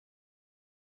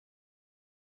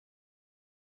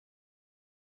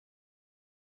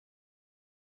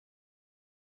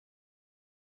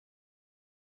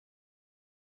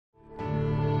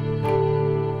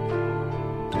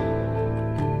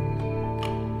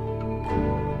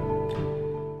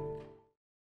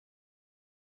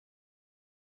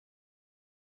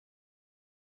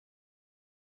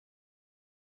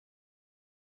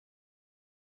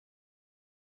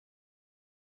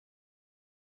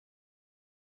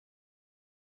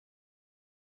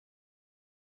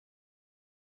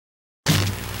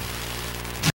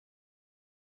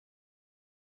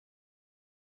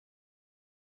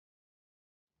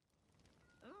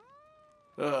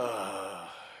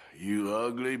Ah, you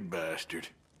ugly bastard.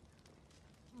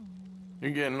 You're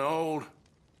getting old.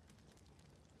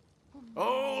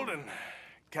 Old and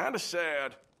kind of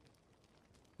sad.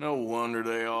 No wonder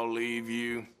they all leave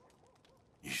you.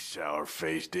 You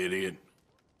sour-faced idiot.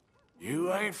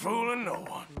 You ain't fooling no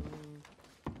one.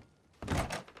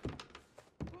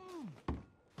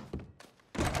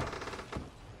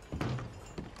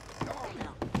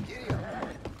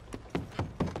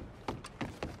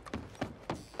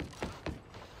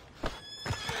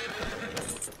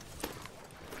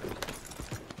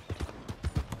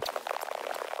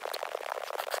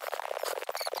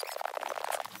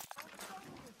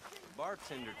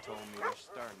 Bartender told me they're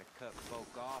starting to cut folk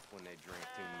off when they drink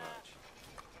too much.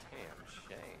 Damn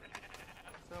shame.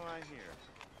 So I hear.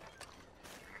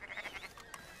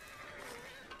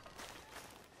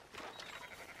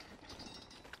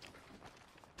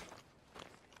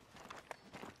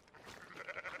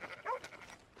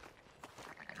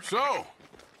 So,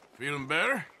 feeling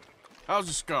better? How's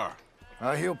the scar?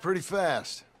 I heal pretty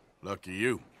fast. Lucky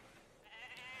you.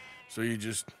 So you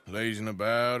just lazing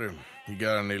about, or you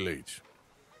got any leads?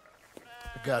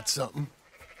 I got something.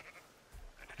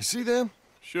 You see them?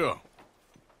 Sure.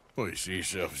 Well, you see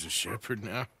yourself as a shepherd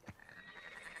now?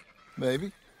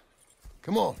 Maybe.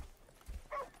 Come on.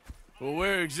 Well,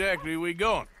 where exactly are we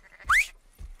going?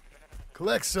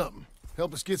 Collect something.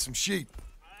 Help us get some sheep.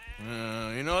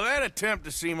 You know, that attempt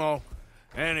to seem all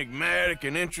enigmatic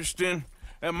and interesting,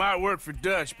 that might work for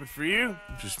Dutch, but for you,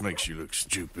 it just makes you look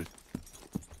stupid.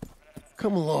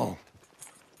 Come along.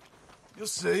 You'll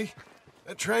see.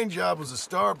 That train job was a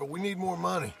start, but we need more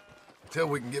money. Until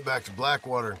we can get back to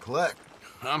Blackwater and collect.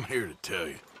 I'm here to tell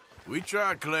you. We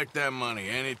try to collect that money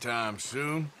anytime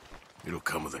soon, it'll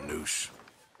come with a noose.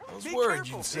 I was worried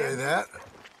you'd say that.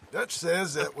 Dutch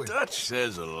says that we... Dutch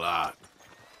says a lot.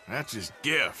 That's his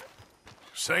gift.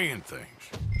 Saying things.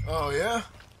 Oh, yeah?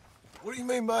 What do you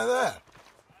mean by that?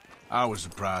 I was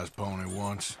the prize pony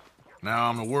once. Now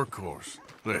I'm the workhorse.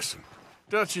 Listen,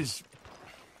 Dutch is...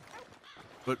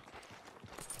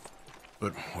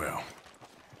 But, well,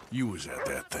 you was at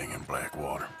that thing in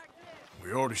Blackwater.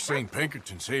 We already seen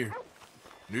Pinkertons here.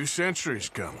 New century's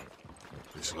coming.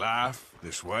 This life,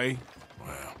 this way,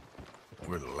 well,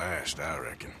 we're the last, I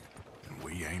reckon. And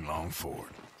we ain't long for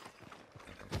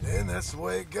it. And that's the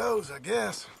way it goes, I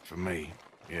guess. For me,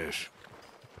 yes.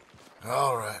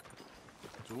 All right.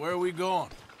 So where are we going?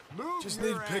 Just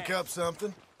need to pick up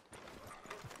something.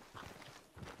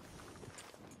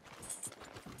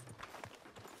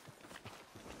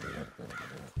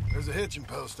 There's a hitching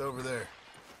post over there.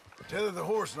 Tether the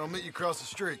horse and I'll meet you across the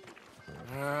street.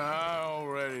 I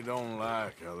already don't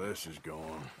like how this is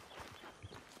going.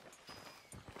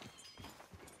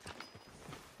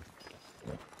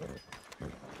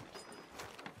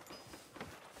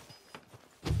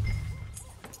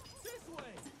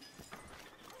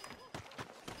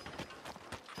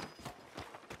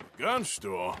 Gun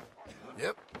store?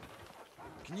 Yep.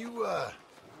 Can you,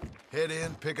 head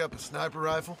in, pick up a sniper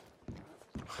rifle?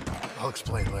 I'll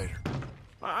explain later.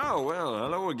 Oh, well,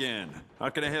 hello again. How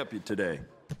can I help you today?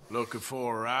 Looking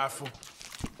for a rifle?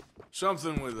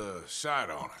 Something with a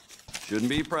sight on it. Shouldn't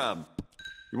be a problem.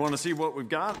 You want to see what we've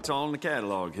got? It's all in the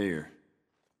catalog here.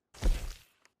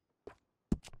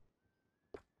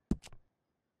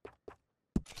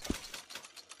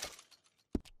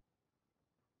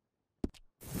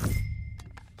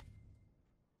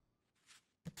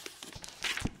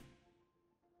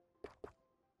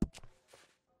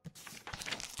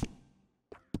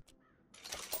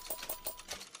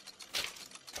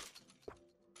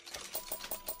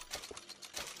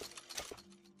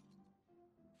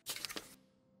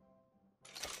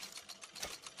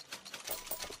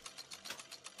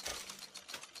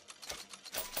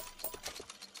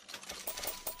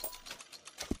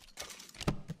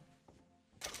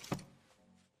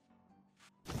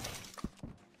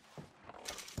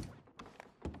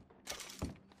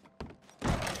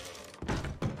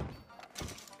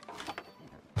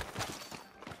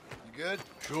 Good?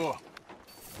 Sure.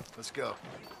 Let's go.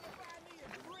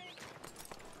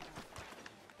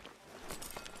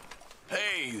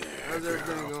 Hey there. How's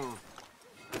everything going?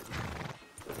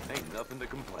 Ain't nothing to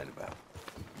complain about.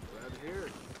 Glad to hear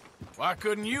it. Why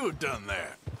couldn't you have done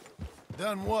that?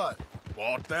 Done what?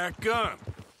 Bought that gun.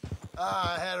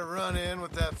 I had a run-in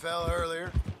with that fella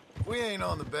earlier. We ain't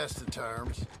on the best of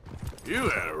terms. You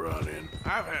had a run-in.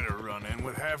 I've had a run-in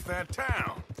with half that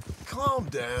town. Calm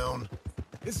down.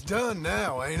 It's done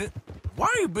now, ain't it? Why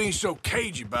are you being so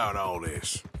cagey about all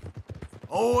this?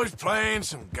 Always playing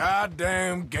some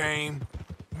goddamn game.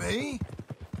 Me?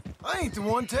 I ain't the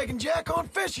one taking Jack on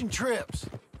fishing trips.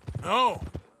 No,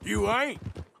 you ain't.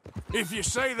 If you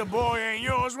say the boy ain't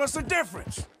yours, what's the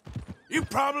difference? You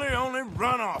probably only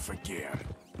run off again.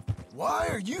 Why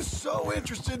are you so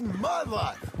interested in my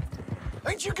life?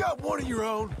 Ain't you got one of your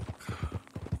own?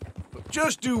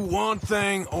 Just do one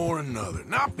thing or another.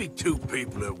 Not be two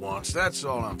people at once, that's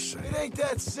all I'm saying. It ain't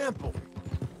that simple.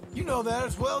 You know that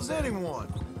as well as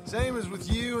anyone. Same as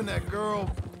with you and that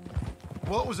girl...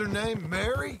 What was her name?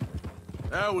 Mary?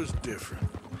 That was different.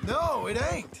 No, it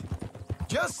ain't.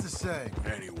 Just the same.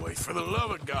 Anyway, for the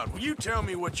love of God, will you tell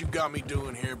me what you got me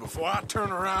doing here before I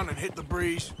turn around and hit the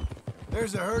breeze?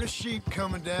 There's a herd of sheep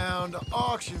coming down to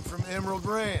auction from Emerald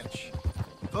Ranch.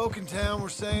 Folk in town were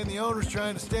saying the owner's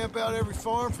trying to stamp out every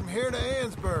farm from here to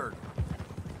Ansburg.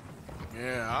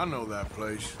 Yeah, I know that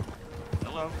place.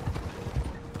 Hello.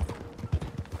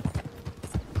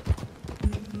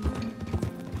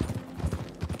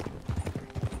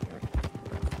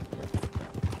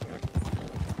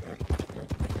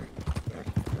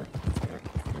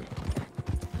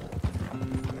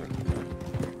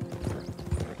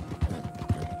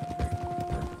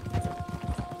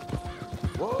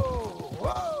 Whoa,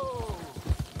 whoa!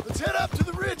 Let's head up to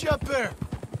the ridge up there.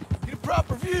 Get a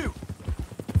proper view.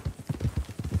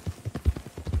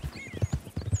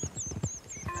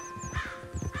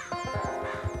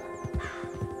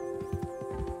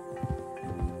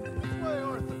 This way,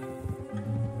 Arthur.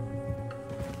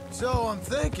 So I'm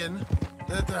thinking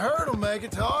that the herd will make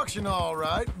it to auction all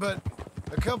right, but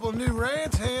a couple of new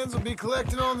ranch hands will be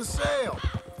collecting on the sale.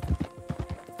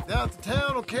 Doubt the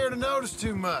town will care to notice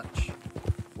too much.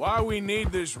 Why we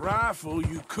need this rifle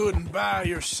you couldn't buy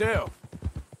yourself?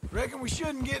 Reckon we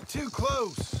shouldn't get too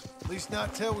close. At least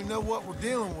not till we know what we're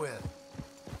dealing with.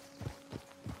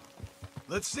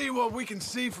 Let's see what we can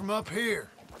see from up here.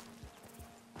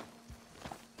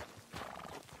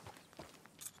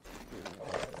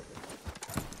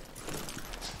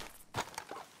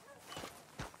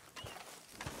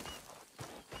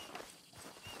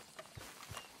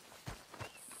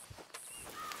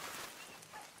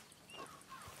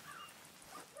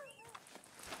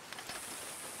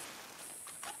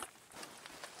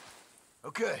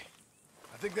 Okay,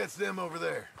 I think that's them over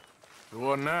there. So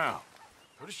what now?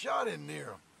 Put a shot in near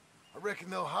them. I reckon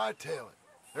they'll hightail it.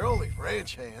 They're only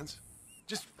ranch hands.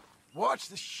 Just watch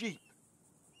the sheep.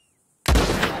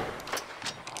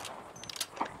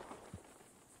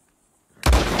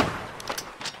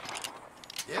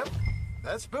 Yep,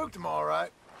 that spooked them all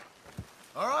right.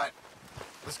 All right,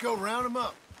 let's go round them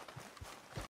up.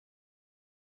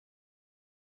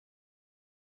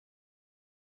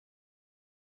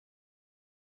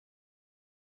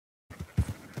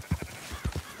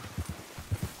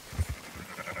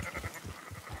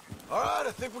 All right,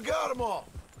 I think we got them all.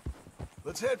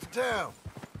 Let's head for town.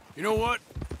 You know what?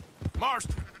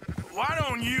 Marston, why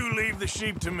don't you leave the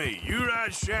sheep to me? You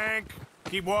ride Shank,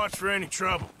 keep watch for any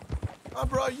trouble. I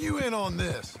brought you in on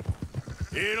this.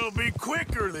 It'll be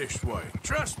quicker this way,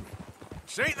 trust me.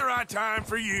 This ain't the right time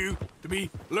for you to be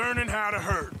learning how to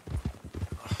herd.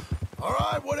 All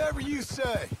right, whatever you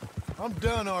say. I'm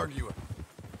done arguing.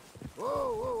 Whoa,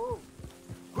 whoa, whoa.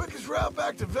 Quickest route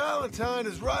back to Valentine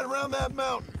is right around that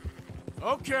mountain.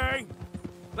 Okay.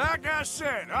 Like I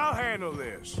said, I'll handle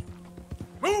this.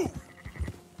 Move!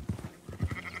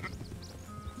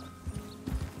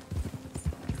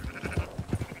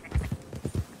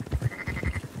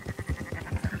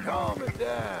 Calm it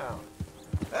down.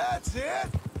 That's it.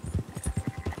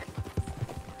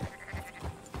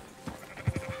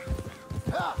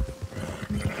 Ha!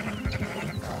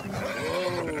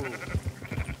 Whoa.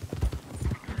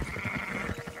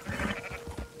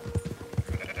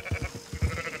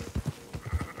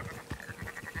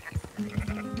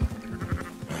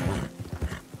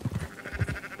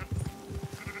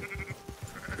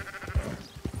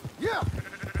 Yeah.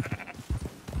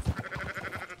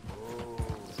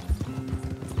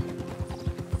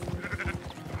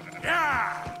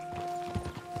 Yeah!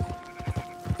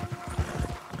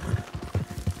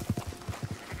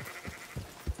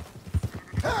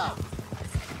 Ha!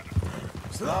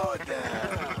 Slow it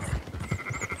down.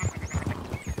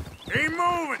 Keep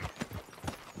moving!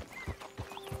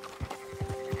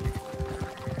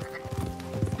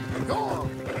 Go on.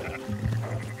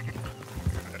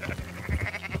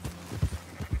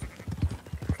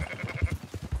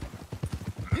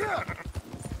 Yeah.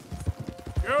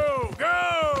 Go,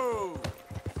 go!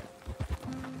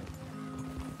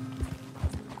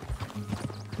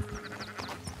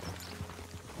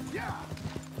 Yeah.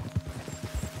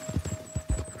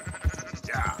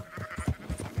 Yeah.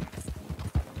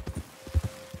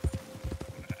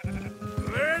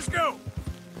 Let's go!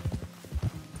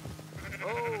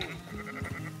 Oh.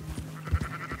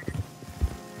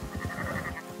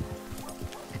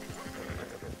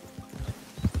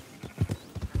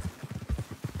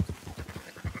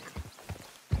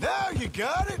 You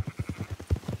got it?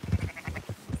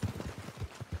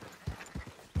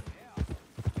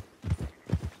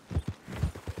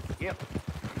 Yep.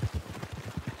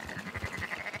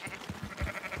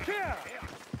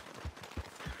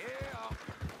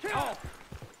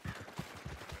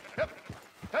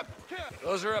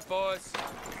 Those are up, boys.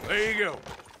 There you go.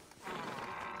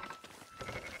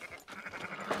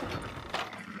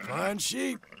 Fine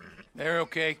sheep. They're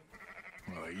okay.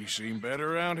 Well, you seen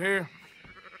better around here?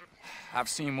 I've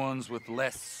seen ones with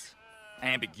less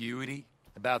ambiguity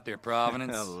about their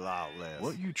provenance. A lot less.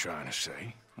 What you trying to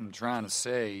say? I'm trying to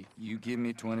say, you give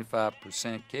me 25%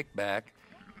 kickback,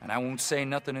 and I won't say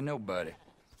nothing to nobody.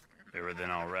 Everything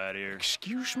all right here?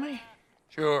 Excuse me?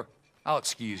 Sure, I'll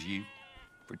excuse you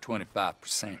for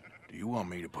 25%. Do you want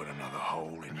me to put another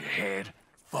hole in your head?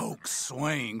 Folks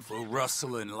swing for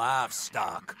rustling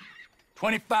livestock.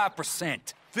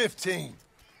 25%. 15.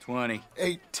 20.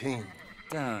 18.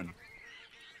 Done.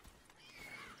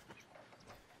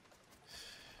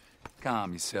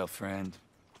 Calm yourself, friend.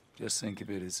 Just think of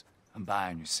it as I'm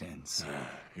buying your sins.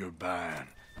 You're buying,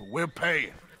 but we're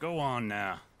paying. Go on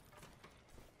now.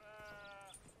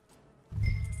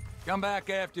 Come back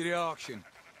after the auction.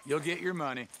 You'll get your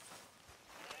money.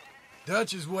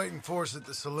 Dutch is waiting for us at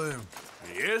the saloon.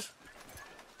 He is?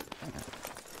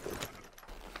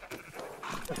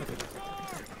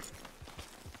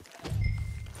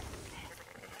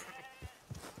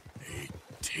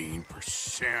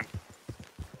 $18%.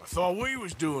 I thought we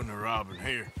was doing the robbing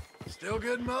here. Still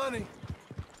good money.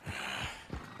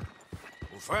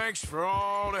 Well, thanks for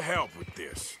all the help with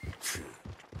this.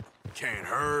 Can't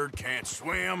herd, can't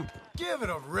swim. Give it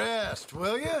a rest,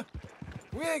 will ya?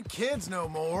 We ain't kids no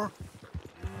more.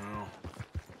 Well,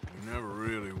 he never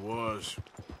really was.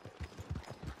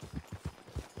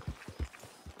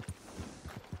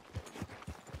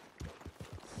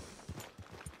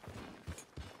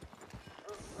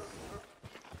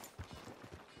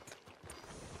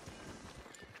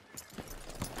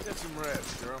 Get some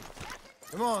rest, girl.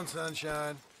 Come on,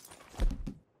 sunshine.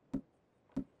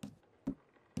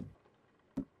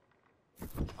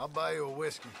 I'll buy you a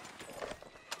whiskey.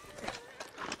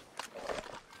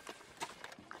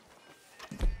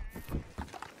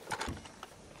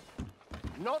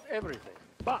 Not everything,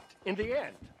 but in the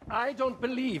end, I don't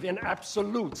believe in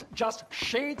absolutes, just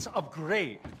shades of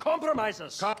gray.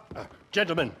 Compromises.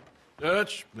 Gentlemen.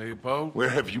 Dutch, Leopold. Where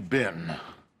have you been?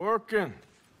 Working.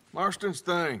 Marston's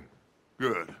thing.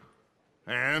 Good.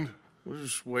 And? We're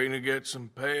just waiting to get some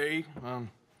pay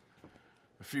on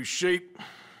a few sheep.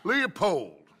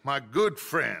 Leopold, my good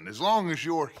friend, as long as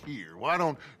you're here, why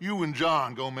don't you and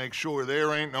John go make sure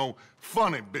there ain't no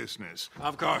funny business?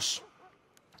 Of course.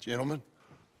 Gentlemen.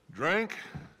 Drink?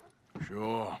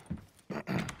 Sure.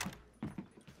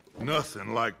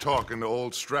 Nothing like talking to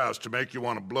old Strauss to make you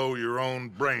want to blow your own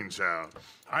brains out.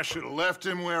 I should have left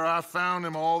him where I found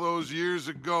him all those years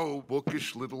ago.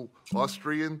 Bookish little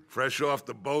Austrian, fresh off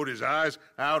the boat, his eyes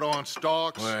out on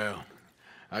stalks. Well,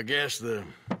 I guess the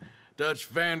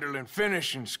Dutch Vanderlyn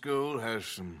Finishing School has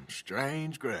some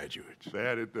strange graduates.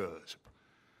 That it does.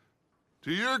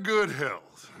 To your good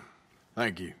health.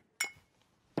 Thank you.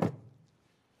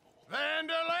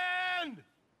 Vanderland!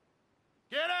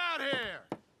 Get out here!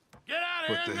 Get out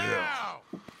What here the now!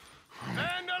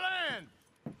 Vanderland!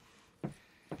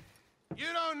 You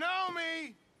don't know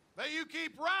me, but you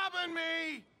keep robbing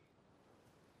me!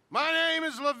 My name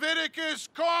is Leviticus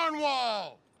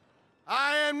Cornwall.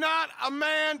 I am not a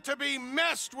man to be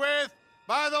messed with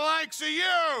by the likes of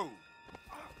you!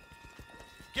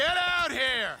 Get out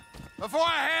here before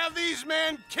I have these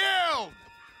men killed!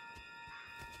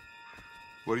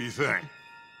 What do you think?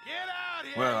 Get out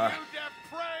here, Well, you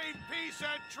depraved piece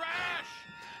of trash!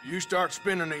 You start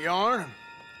spinning the yarn.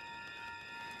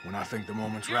 When I think the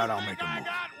moment's right, I'll make a I move.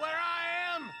 got where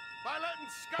I am by letting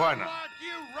Why scum not? like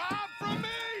you rob from me!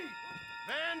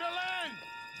 Vanderlyn,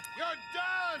 you're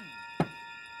done!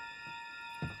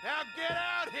 Now get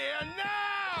out here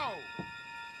now!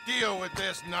 Deal with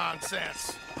this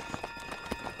nonsense.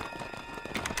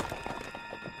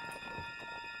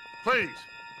 Please,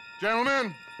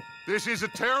 gentlemen, this is a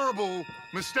terrible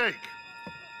mistake.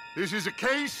 This is a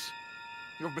case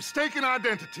of mistaken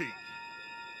identity.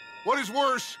 What is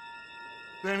worse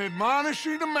than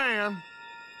admonishing a man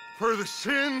for the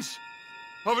sins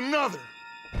of another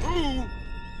who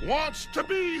wants to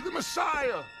be the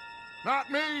Messiah?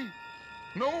 Not me,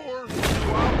 nor do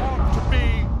I want to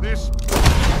be this.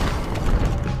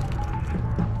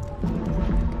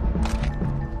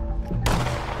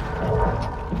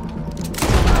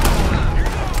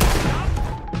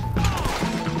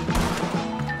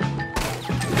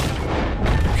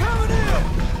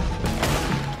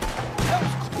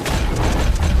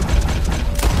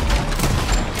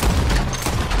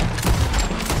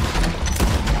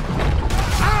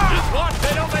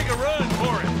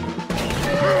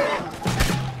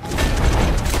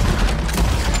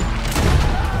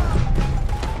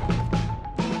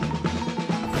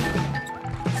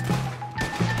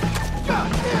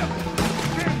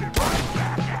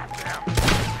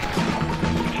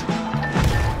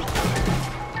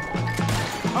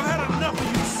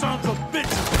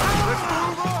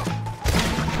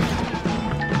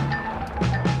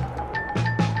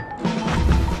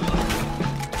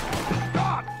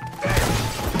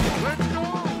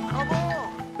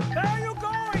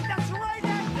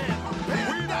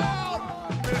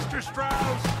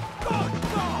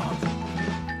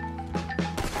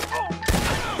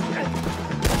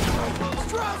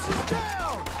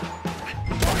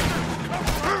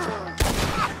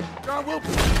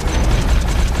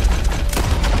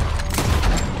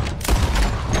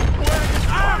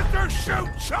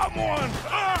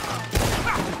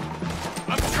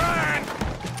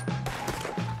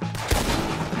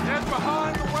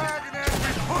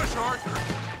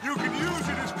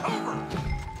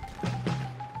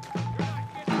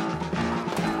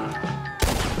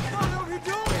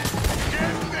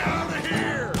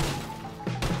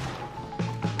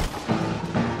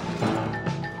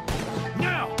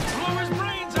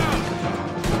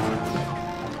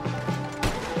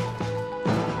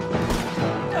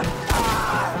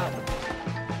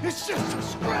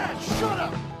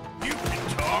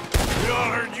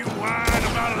 heard you whine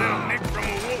about a little nick from a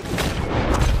wolf.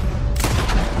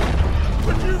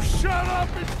 Would you shut up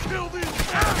and kill these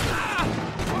guys?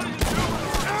 What are you doing?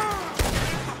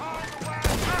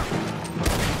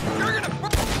 You're gonna...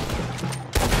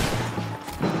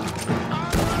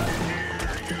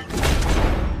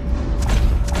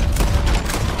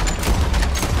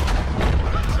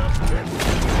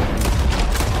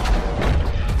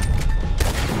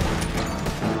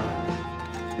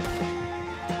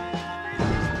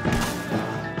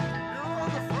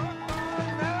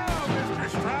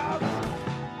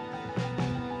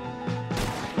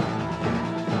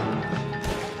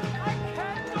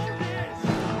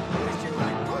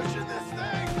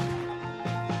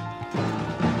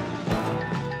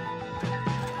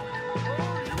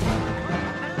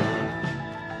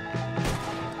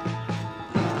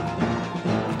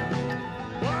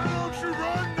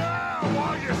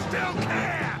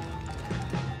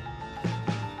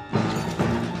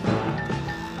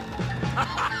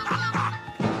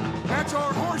 That's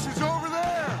our horses over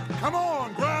there! Come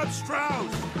on, grab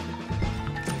Strauss!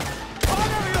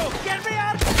 One of you, get me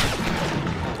out!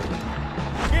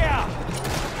 Yeah!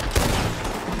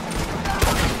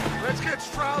 Let's get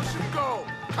Strauss and go!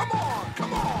 Come on,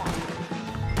 come on!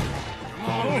 Come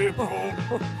on, Leopold.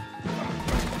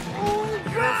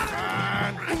 You're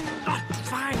fine.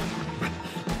 Fine.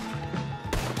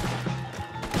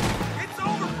 It's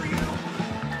over for you.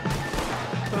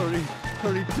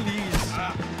 Hurry, please.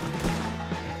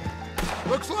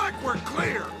 Looks like we're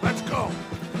clear. Let's go.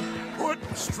 Put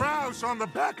Strauss on the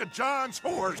back of John's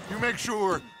horse. You make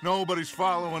sure nobody's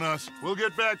following us. We'll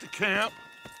get back to camp.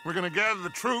 We're gonna gather the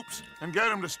troops and get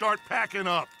them to start packing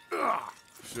up. Ugh.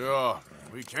 Sure.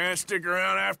 We can't stick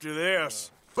around after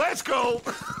this. Let's go!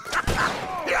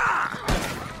 Yeah!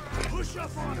 Push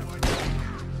up on him.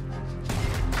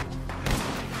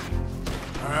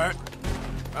 All right.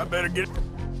 I better get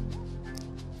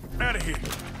out of here.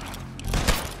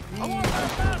 I want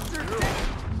that bastard!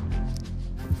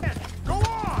 Go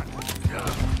on!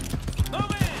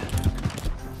 Move in!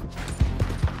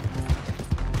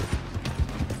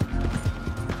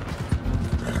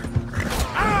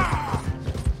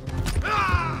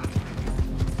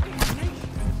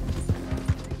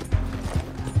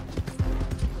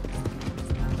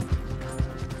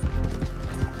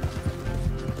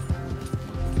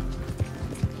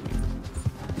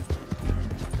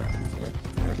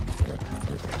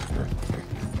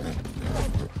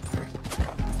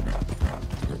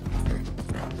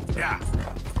 Yeah.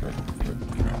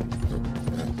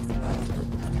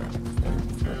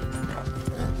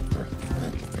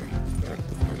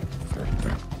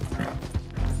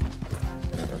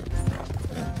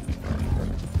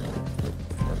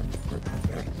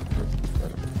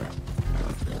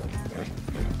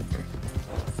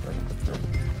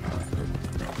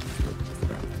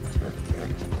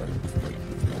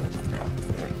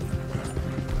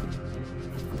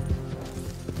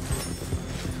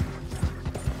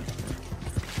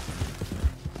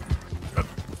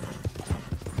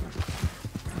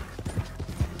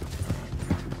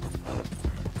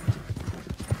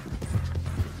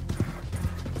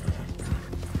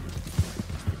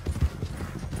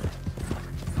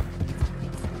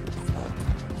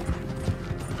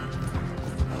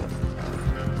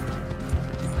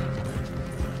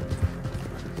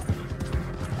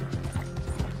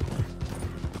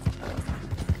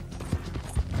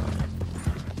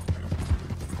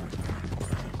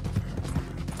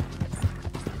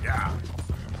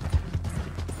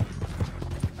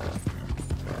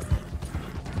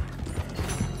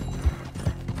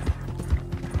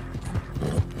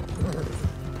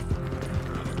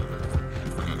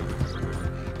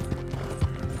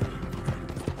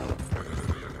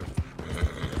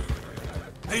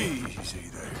 Easy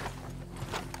there.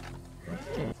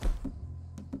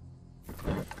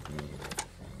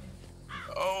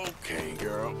 Okay,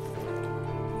 girl.